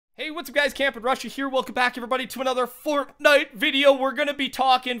Hey, what's up guys, TheCampingRusher here. Welcome back everybody to another Fortnite video. We're going to be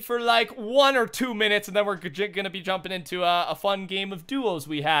talking for like 1 or 2 minutes and then we're going to be jumping into a fun game of duos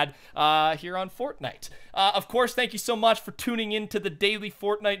we had here on Fortnite. Of course, thank you so much for tuning in to the daily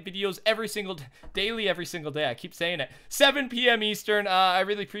Fortnite videos every single day. I keep saying it. 7 p.m. Eastern. I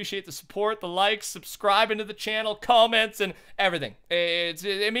really appreciate the support, the likes, subscribing to the channel, comments, and everything.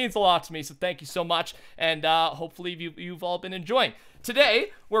 It means a lot to me, so thank you so much. And hopefully you've all been enjoying. Today,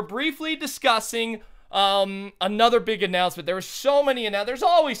 we're briefly discussing another big announcement. There's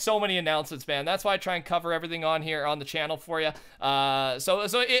always so many announcements, man. That's why I try and cover everything on here on the channel for you. So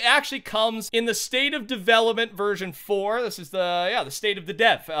it actually comes in the State of Development version 4. This is the State of the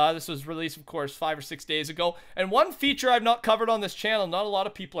Dev. This was released, of course, 5 or 6 days ago. And one feature I've not covered on this channel, not a lot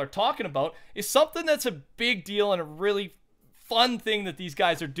of people are talking about, is something that's a big deal and a really fun thing that these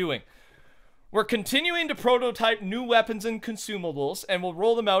guys are doing. We're continuing to prototype new weapons and consumables, and we'll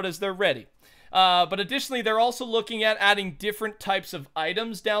roll them out as they're ready. But additionally, they're also looking at adding different types of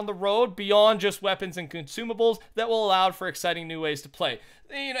items down the road beyond just weapons and consumables that will allow for exciting new ways to play.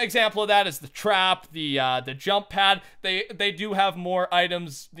 An example of that is the trap, the jump pad. They do have more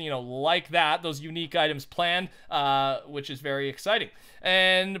items, like that, those unique items planned, which is very exciting.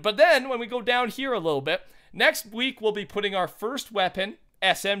 But then when we go down here a little bit, next week we'll be putting our first weapon,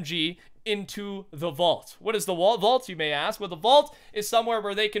 SMG, into the vault. What is the vault, you may ask? Well, the vault is somewhere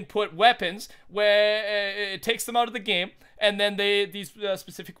where they can put weapons where it takes them out of the game, and then these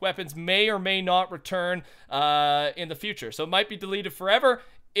specific weapons may or may not return in the future. So it might be deleted forever.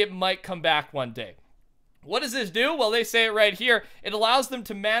 It might come back one day. What does this do? Well, they say it right here. It allows them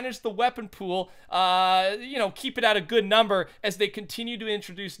to manage the weapon pool, keep it at a good number as they continue to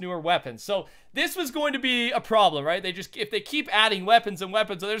introduce newer weapons. So this was going to be a problem, right? If they keep adding weapons and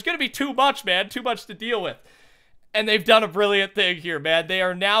weapons, there's going to be too much, man, too much to deal with. And they've done a brilliant thing here, man. They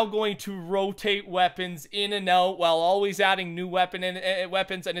are now going to rotate weapons in and out while always adding new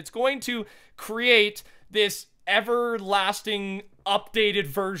weapons, and it's going to create this everlasting updated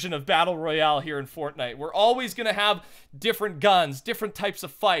version of Battle Royale here in Fortnite. We're always going to have different guns, different types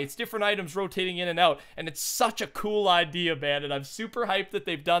of fights, different items rotating in and out, and it's such a cool idea, man, and I'm super hyped that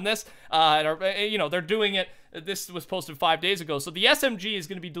they've done this, they're doing it. This was posted 5 days ago, so the SMG is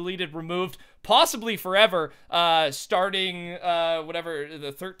going to be deleted, removed, possibly forever, starting,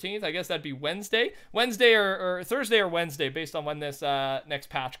 the 13th, I guess that'd be Wednesday or Thursday or Wednesday, based on when this next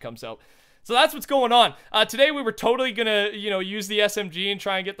patch comes out. So that's what's going on. Today we were totally gonna, use the SMG and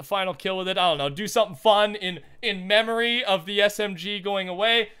try and get the final kill with it. I don't know, do something fun in memory of the SMG going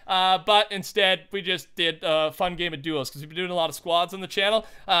away. But instead, we just did a fun game of duos because we've been doing a lot of squads on the channel.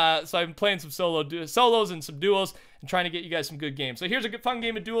 So I've been playing some solos and some duos and trying to get you guys some good games. So here's a good fun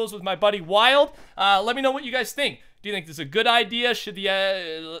game of duos with my buddy Wild. Let me know what you guys think. Do you think this is a good idea?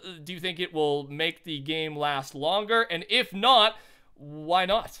 Do you think it will make the game last longer? And if not, why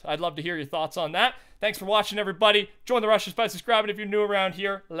not? I'd love to hear your thoughts on that. Thanks for watching, everybody. Join the Rushers by subscribing if you're new around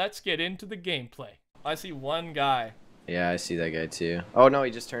here. Let's get into the gameplay. I see one guy. Yeah, I see that guy too. Oh no, he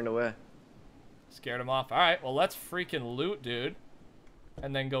just turned away. Scared him off. All right, well, let's freaking loot, dude.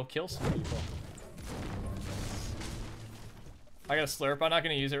 And then go kill some people. I got a slurp. I'm not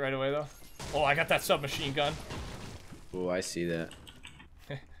going to use it right away, though. Oh, I got that submachine gun. Oh, I see that.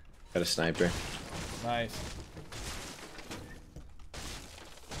 Got a sniper. Nice.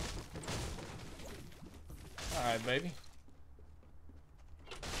 Alright, baby.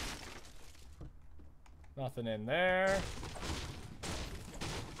 Nothing in there.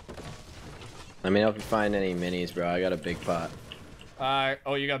 Let me know if you find any minis, bro. I got a big pot.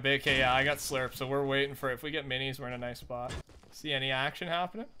 Oh, you got big? Okay, yeah, I got slurp, so we're waiting for it. If we get minis, we're in a nice spot. See any action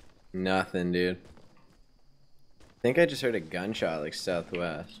happening? Nothing, dude. I think I just heard a gunshot, like,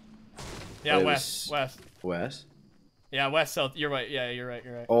 southwest. Yeah, west. West? Yeah, west, south. You're right. Yeah, you're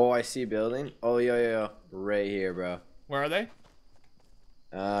right. Oh, I see a building. Oh, yo. Right here, bro. Where are they?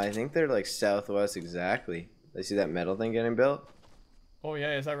 I think they're, like, southwest exactly. I see that metal thing getting built. Oh,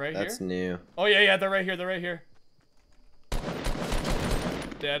 yeah, is that right here? That's new. Oh, yeah, they're right here.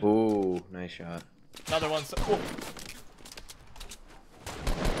 Dead. Ooh, nice shot. Another one.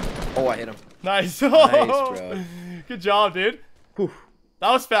 Oh, I hit him. Nice. Nice, bro. Good job, dude. Whew.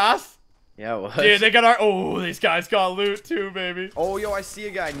 That was fast. Yeah, it was. Dude, they got these guys got loot too, baby. Oh, yo, I see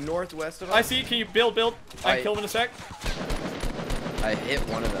a guy northwest of us. I see. Can you build? I can kill him in a sec. I hit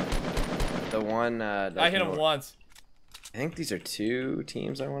one of them. The one, I hit him once. I think these are 2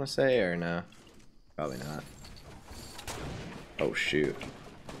 teams, I want to say, or no? Probably not. Oh, shoot.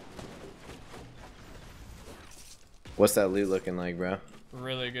 What's that loot looking like, bro?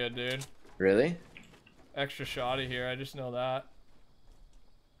 Really good, dude. Really? Extra shoddy here, I just know that.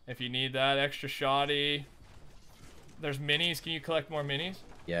 If you need that extra shoddy. There's minis. Can you collect more minis?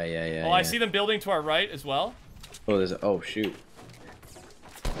 Yeah, yeah, yeah. Oh, I see them building to our right as well. Oh, there's oh shoot.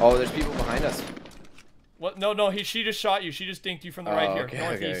 Oh, there's people behind us. What? No, no. She just shot you. She just dinked you from the right here, okay,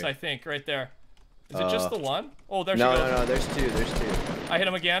 northeast. okay. I think right there. Is it just the one? Oh, there she no, goes. No, no, there's two. There's two. I hit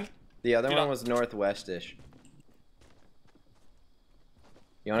him again. The other one was northwestish.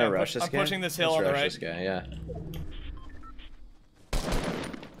 You want to rush this guy? I'm pushing this hill on the right. This guy, yeah.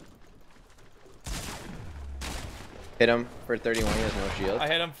 Hit him for 31. He has no shield. I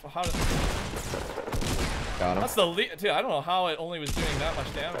hit him. How did... Got him. That's the lead. Dude, I don't know how it only was doing that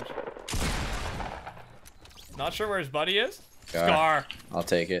much damage. Not sure where his buddy is. Scar. I'll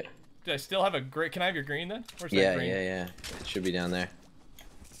take it. Dude, I still have a great. Can I have your green then? Where's Yeah, that green? yeah, yeah. It should be down there.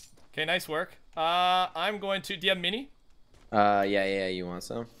 Okay, nice work. I'm going to. Do you have mini? Yeah, yeah. You want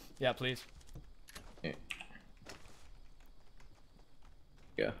some? Yeah, please. Here.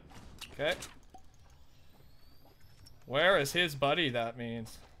 Go. Okay. Where is his buddy? That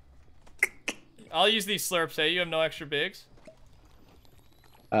means. I'll use these slurps. You have no extra bigs?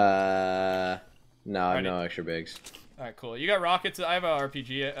 No, I have no extra bigs. Alright, cool. You got rockets? I have a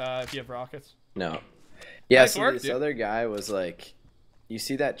RPG if you have rockets. No. Yeah, nice work, this dude. other guy was like, you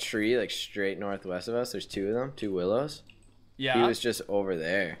see that tree like straight northwest of us? There's two of them, two willows. Yeah. He was just over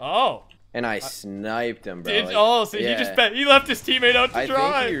there. Oh. And I sniped him, bro. Like, oh, so he just he left his teammate out to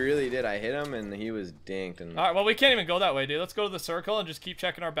dry. I think he really did. I hit him and he was dinked. And... Alright, well, we can't even go that way, dude. Let's go to the circle and just keep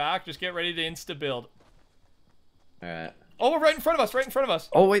checking our back. Just get ready to insta-build. Alright. Oh, we're right in front of us, right in front of us.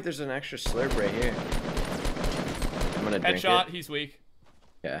 Oh, wait, there's an extra slurp right here. I'm gonna drink Headshot, it. he's weak.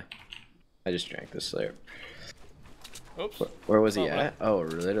 Yeah. I just drank the slurp. Oops. Where was he at? Oh,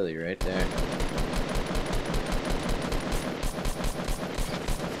 literally right there.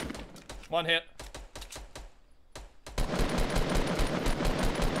 One hit.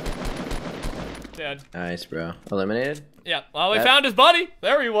 Dead. Nice, bro. Eliminated? Yeah. Well, we found his buddy.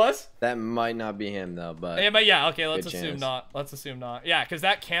 There he was. That might not be him, though, but... Yeah, but yeah, okay, let's assume chance. not. Let's assume not. Yeah, because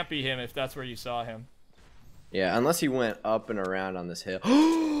that can't be him if that's where you saw him. Yeah, unless he went up and around on this hill.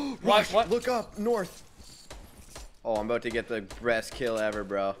 What? Look up, north. Oh, I'm about to get the best kill ever,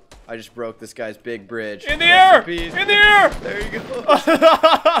 bro. I just broke this guy's big bridge. In the air! In In the air! There you go.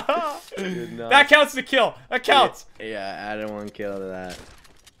 That counts the kill. That counts. Yeah, added one kill to that.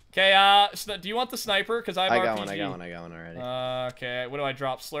 Okay, do you want the sniper? Because I have RPG. I got one already. Okay, what do I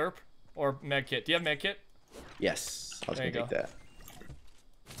drop? Slurp or medkit? Do you have medkit? Yes, I'll just take that.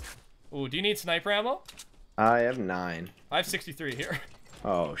 Ooh, do you need sniper ammo? I have 9. I have 63 here.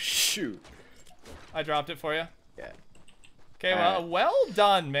 Oh, shoot. I dropped it for you. Yeah. Okay, well, well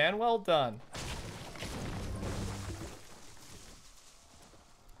done, man. Well done.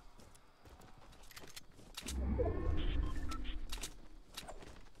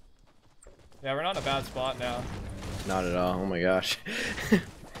 Yeah, we're not in a bad spot now. Not at all. Oh my gosh.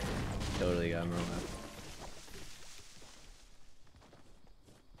 Totally got him wrong.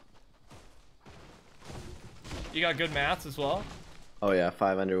 You got good mats as well? Oh yeah,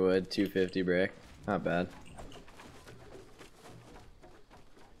 500 wood, 250 brick. Not bad.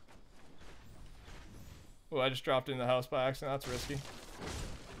 Oh, I just dropped in the house by accident. That's risky.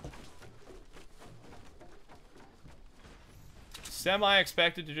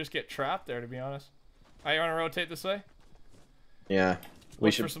 Semi-expected to just get trapped there, to be honest. Alright, you want to rotate this way? Yeah.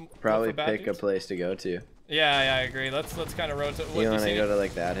 We should probably pick a place to go to. Yeah, I agree. Let's kind of rotate. You want to go to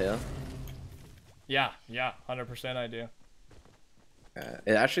like that hill? Yeah, 100% I do.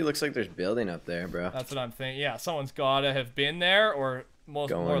 It actually looks like there's building up there, bro. That's what I'm thinking. Yeah, someone's gotta have been there, or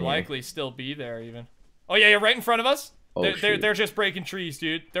more likely still be there even. Oh yeah, you're right in front of us. Oh, they're just breaking trees,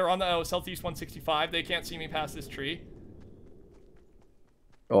 dude. They're on the southeast 165. They can't see me past this tree.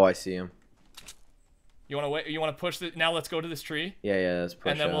 Oh, I see him. You want to wait? You want to push the? Now let's go to this tree. Yeah, let's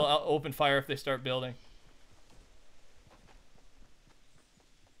push. And then we'll open fire if they start building.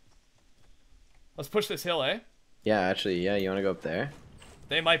 Let's push this hill, eh? Yeah, actually, yeah. You want to go up there?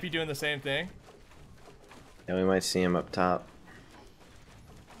 They might be doing the same thing. Yeah, we might see him up top.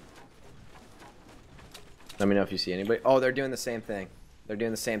 Let me know if you see anybody. Oh, they're doing the same thing. They're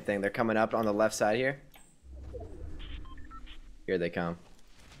doing the same thing. They're coming up on the left side here. Here they come.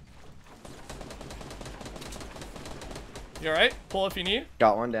 You alright? Pull if you need.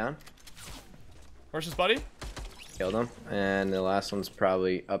 Got one down. Where's his buddy? Killed him. And the last one's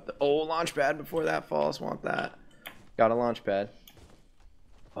probably up the... Oh, launch pad before that falls. Want that. Got a launch pad.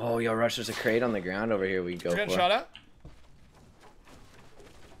 Oh, yo, Rush, there's a crate on the ground over here we can go for. You're getting shot at?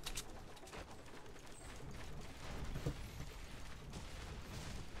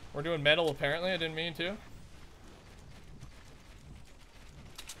 We're doing metal apparently. I didn't mean to.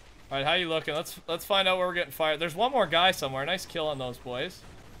 All right, how you looking? Let's find out where we're getting fired. There's one more guy somewhere. Nice kill on those boys.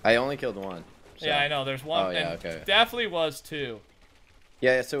 I only killed one. So. Yeah, I know. There's one. Oh, yeah, and okay. Definitely was two.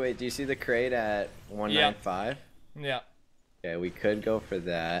 Yeah, so wait, do you see the crate at 195? Yeah. Okay, we could go for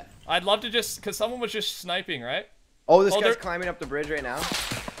that. I'd love to just, because someone was just sniping, right? Oh, this guy's climbing up the bridge right now.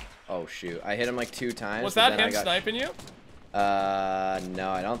 Oh, shoot. I hit him like 2 times. Was that him sniping you? No,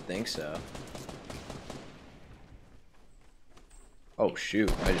 I don't think so. Oh,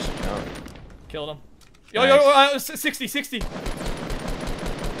 shoot. I just jumped. Killed him. Yo, Nice. 60, 60.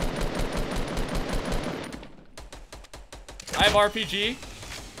 I have RPG.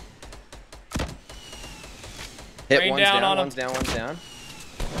 Hit Rain one's down down, on him. one's down, one's down.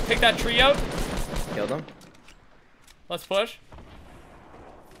 Take that tree out. Killed him. Let's push.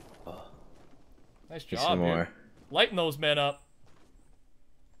 Oh. Nice Get job, some more. dude. Lighten those men up.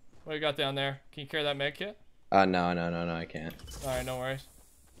 What do you got down there? Can you carry that med kit? No, I can't. Alright, no worries.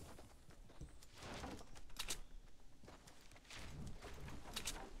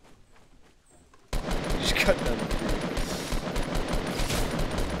 Just cut them.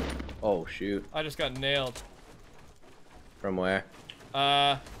 Oh, shoot. I just got nailed. From where?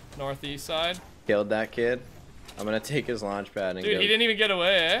 Northeast side. Killed that kid. I'm gonna take his launch pad and Dude, go. he didn't even get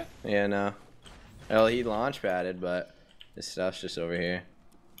away, eh? Yeah, no. Well, he launch padded, but his stuff's just over here.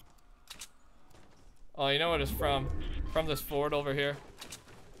 Oh, you know what it's from? From this fort over here.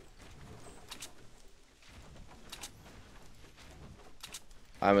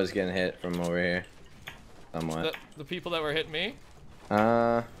 I was getting hit from over here. Somewhat. The people that were hitting me?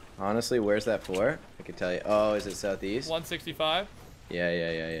 Honestly, where's that for? I can tell you. Oh, is it southeast? 165.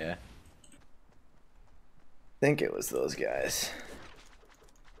 Yeah. Think it was those guys.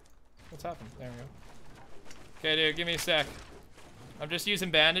 What's happened? There we go. Okay, dude, give me a sec. I'm just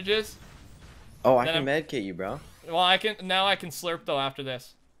using bandages. Oh, I can medkit you, bro. Well, I can slurp though after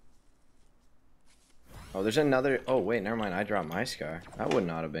this. Oh, there's another. Oh, wait, never mind. I dropped my scar. That would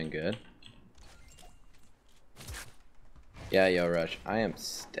not have been good. Yeah, yo, Rush. I am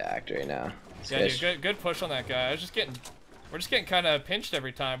stacked right now. Yeah, dude, good push on that guy. We're just getting kind of pinched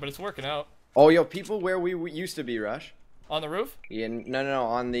every time, but it's working out. Oh, yo, people where we used to be, Rush. On the roof? Yeah, no,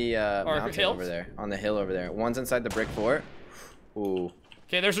 on the mountain hills? over there. On the hill over there. One's inside the brick fort. Ooh.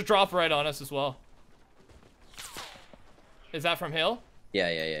 Okay, there's a drop right on us as well. Is that from hill?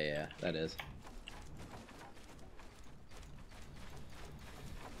 Yeah. That is.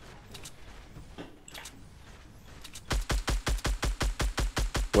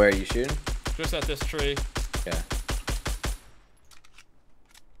 Where are you shooting? Just at this tree. Yeah.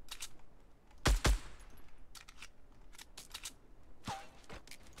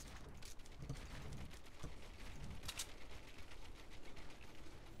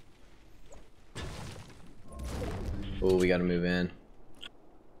 Oh, we gotta move in.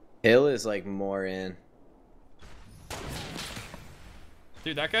 Hill is like more in.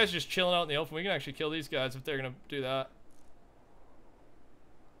 Dude, that guy's just chilling out in the open. We can actually kill these guys if they're gonna do that.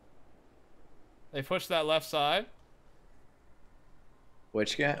 They pushed that left side.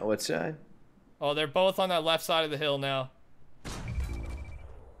 Which guy? What side? Oh, they're both on that left side of the hill now.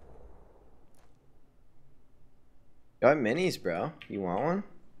 Yo, I have minis, bro. You want one?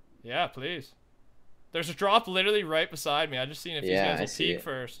 Yeah, please. There's a drop literally right beside me. I just seen if these guys will peek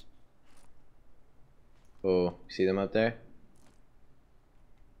first. Oh, see them up there?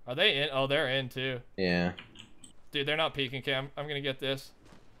 Are they in? Oh, they're in too. Yeah. Dude, they're not peeking, Cam. I'm gonna get this.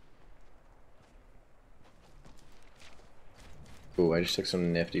 Ooh, I just took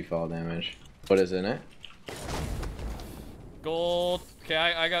some nifty fall damage. What is in it? Gold. Okay,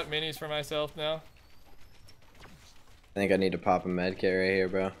 I got minis for myself now. I think I need to pop a med kit right here,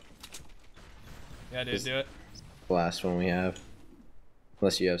 bro. Yeah, dude, do it. The last one we have.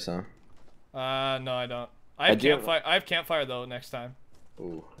 Unless you have some. No, I don't. I have campfire though next time.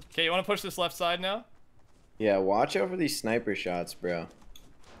 Ooh. Okay, you want to push this left side now? Yeah, watch out for these sniper shots, bro.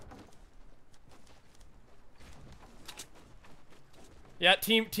 Yeah,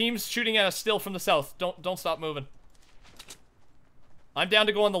 team's shooting at us still from the south. Don't stop moving. I'm down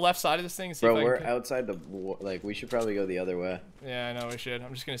to go on the left side of this thing and see if I can... Bro, we're outside the... Like, we should probably go the other way. Yeah, I know we should.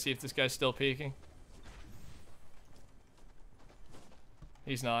 I'm just gonna see if this guy's still peeking.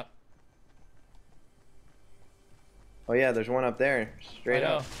 He's not. Oh yeah, there's one up there. Straight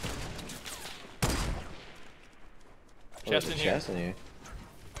up. Chest in here. Chest in here.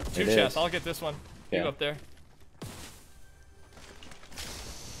 Two chests. I'll get this one. Yeah. You go up there.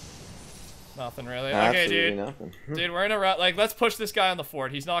 Nothing really. Absolutely okay, dude. Nothing. Dude, we're in a route. Like, let's push this guy on the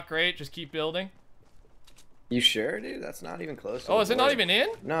fort. He's not great. Just keep building. You sure, dude? That's not even close to Oh, the is it not board. even in?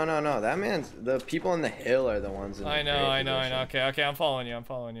 No, no, no. That man's... The people on the hill are the ones in the I know, great I know, I position. know. Okay, okay, I'm following you. I'm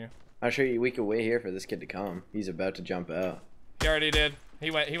following you. I'm sure we could wait here for this kid to come. He's about to jump out. He already did.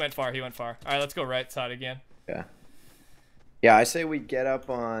 He went far. He went far. All right, let's go right side again. Yeah. Yeah, I say we get up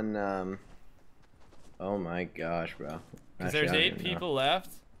on... Oh my gosh, bro. Because Actually, there's I don't 8 even know. people left.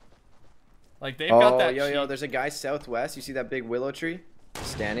 Like, they've got that yo, there's a guy southwest. You see that big willow tree?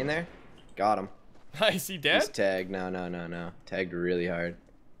 Standing there? Got him. Is he dead? He's tagged. No. Tagged really hard.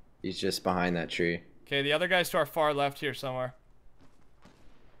 He's just behind that tree. Okay, the other guy's to our far left here somewhere.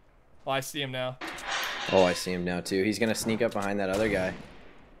 Oh, I see him now. Oh, I see him now too. He's gonna sneak up behind that other guy.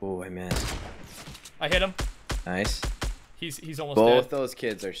 Oh, I missed. I hit him. Nice. He's almost Both dead. those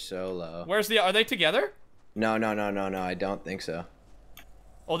kids are so low. Where's the... Are they together? No. I don't think so.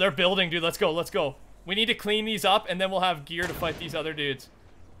 Oh, they're building, dude. Let's go. Let's go. We need to clean these up, and then we'll have gear to fight these other dudes.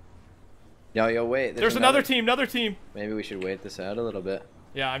 Yo, wait. There's another team. Another team. Maybe we should wait this out a little bit.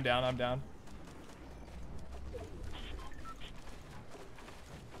 Yeah, I'm down. I'm down.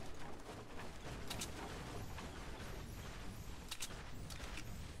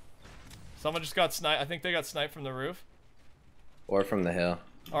 Someone just got sniped. I think they got sniped from the roof. Or from the hill.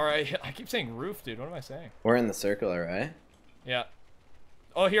 All right. I keep saying roof, dude. What am I saying? We're in the circle, alright? Yeah.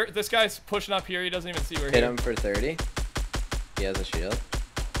 Oh, here. This guy's pushing up here. He doesn't even see we're Hit here. him for 30. He has a shield.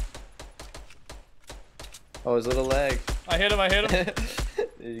 Oh, his little leg. I hit him. I hit him.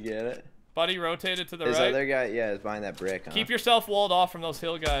 Did you get it? Buddy rotated to the This right. other guy, yeah, is behind that brick, huh? Keep yourself walled off from those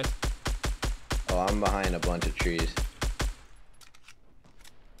hill guys. Oh, I'm behind a bunch of trees.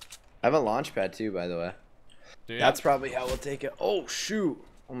 I have a launch pad too, by the way. Dude, That's probably how we'll take it. Oh, shoot.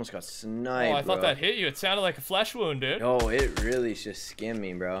 Almost got sniped, Oh, I thought bro. that hit you. It sounded like a flesh wound, dude. Oh, it really just skimmed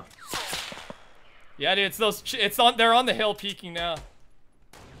me, bro. Yeah, dude. It's those. It's on. They're on the hill peeking now.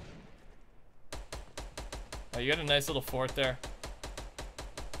 Oh, you got a nice little fort there.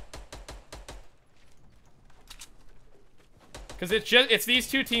 Cause it's these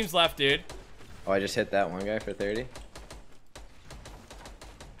 2 teams left, dude. Oh, I just hit that one guy for 30.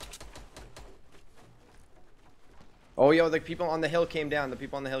 Oh, yo, the people on the hill came down. The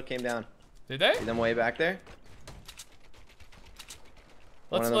people on the hill came down. Did they? See them way back there?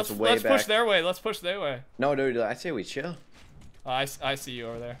 One of them's Let's way push back. their way. Let's push their way. No, dude, I say we chill. Oh, I see you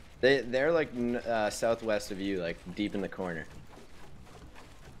over there. They're like southwest of you, like deep in the corner.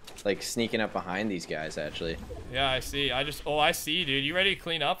 Like sneaking up behind these guys, actually. Yeah, I see. I see, dude. You ready to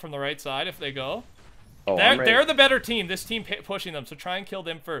clean up from the right side if they go? Oh, I'm ready. They're the better team. This team pushing them, so try and kill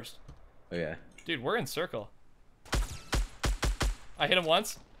them first. Oh, yeah. Dude, we're in circle. I hit him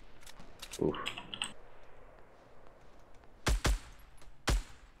once. Ooh.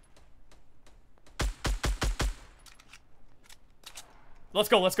 Let's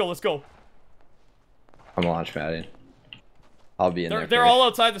go, let's go, let's go. I'm launch padding. I'll be in there. They're all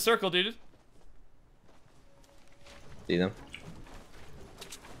outside the circle, dude. See them?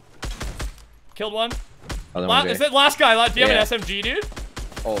 Killed one. Other one's Is right. it last guy? Do you Yeah. have an SMG, dude?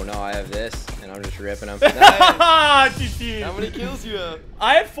 Oh no, I have this, and I'm just ripping them. GG. How many kills you have?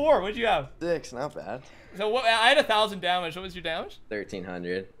 I had 4. What'd you have? 6, not bad. So what? I had 1,000 damage. What was your damage?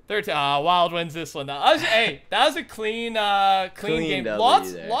 1,300. 13. Wild wins this one. Hey, that was a clean game. W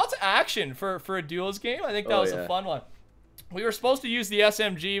Lots there. of action for a duos game. I think that was a fun one. We were supposed to use the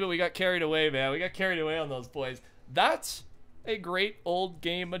SMG, but we got carried away, man. We got carried away on those boys. That's a great old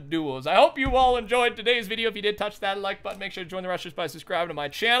game of duos. I hope you all enjoyed today's video. If you did, touch that like button. Make sure to join the Rushers by subscribing to my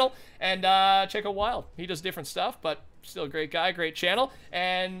channel. And check out Wild. He does different stuff, but still a great guy, great channel.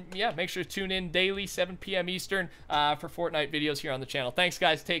 And yeah, make sure to tune in daily, 7 p.m. Eastern for Fortnite videos here on the channel. Thanks,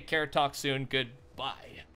 guys. Take care. Talk soon. Goodbye.